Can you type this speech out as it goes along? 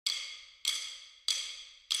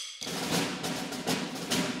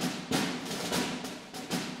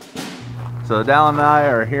So Dal and I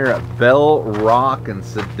are here at Bell Rock in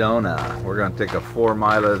Sedona. We're going to take a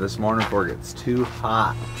 4-miler this morning before it gets too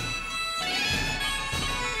hot.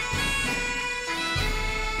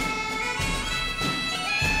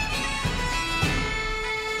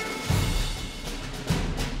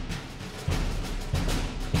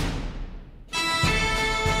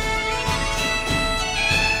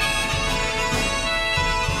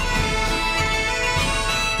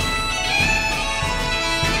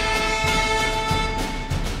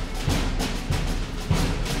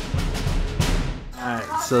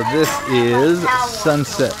 So this is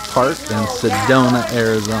Sunset Park in Sedona,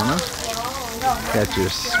 Arizona. Got your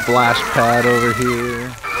splash pad over here.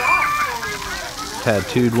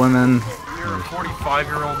 Tattooed women. You're a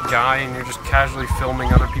 45-year-old guy and you're just casually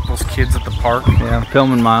filming other people's kids at the park. Yeah, I'm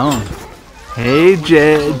filming my own. Hey,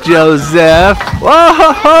 Joseph.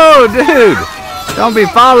 Whoa, dude. Don't be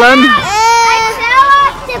falling.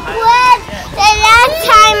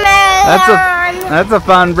 That's a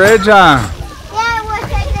fun bridge, huh?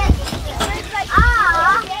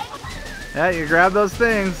 Yeah, you grab those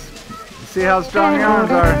things. See how strong your arms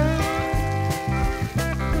are.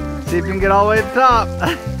 See if you can get all the way to the top.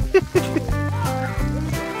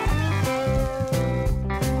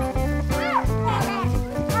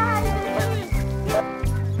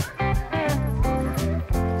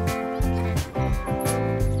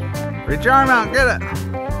 Reach your arm out, get it.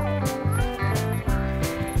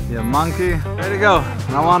 You monkey. Ready to go.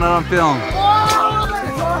 I want it on film.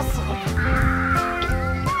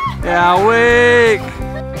 Yeah, wake!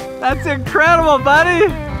 That's incredible, buddy!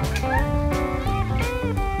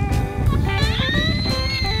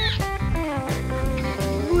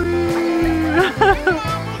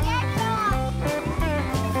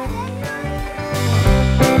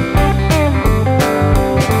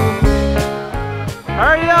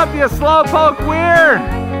 Hurry up, you slowpoke Weir!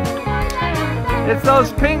 It's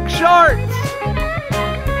those pink shorts!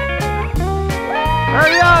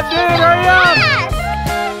 Hurry up, dude, hurry up!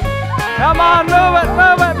 Come on, move it,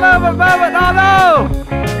 move it, move it, move it. Oh no!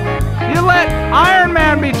 You let Iron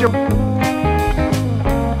Man beat you.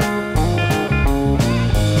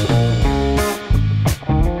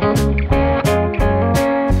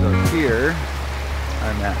 So here,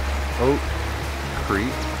 I'm at Oak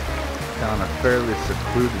Creek, down a fairly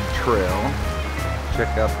secluded trail.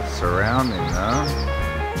 Check out the surrounding though.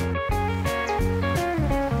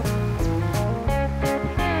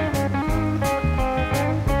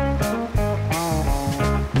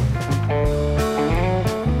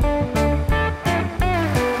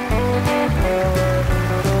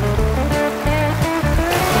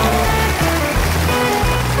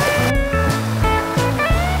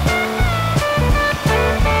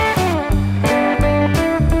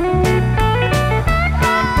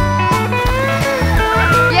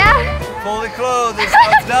 This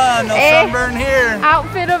one's done. No sunburn here.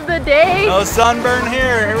 Outfit of the day. No sunburn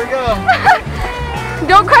here. Here we go.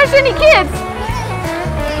 Don't crush any kids.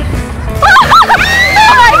 Oh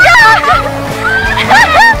my god!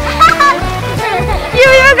 You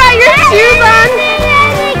even got your shoes on.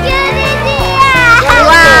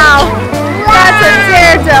 Wow. That's a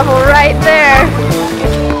daredevil right there.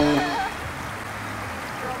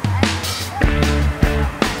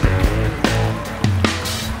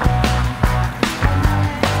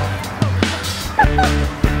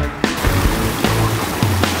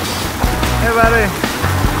 Hey, buddy.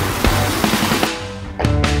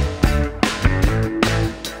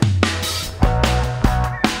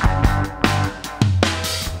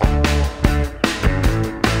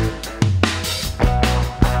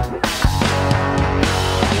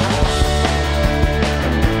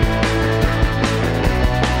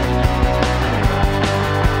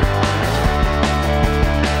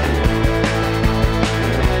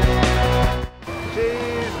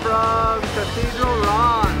 Cheese from Cathedral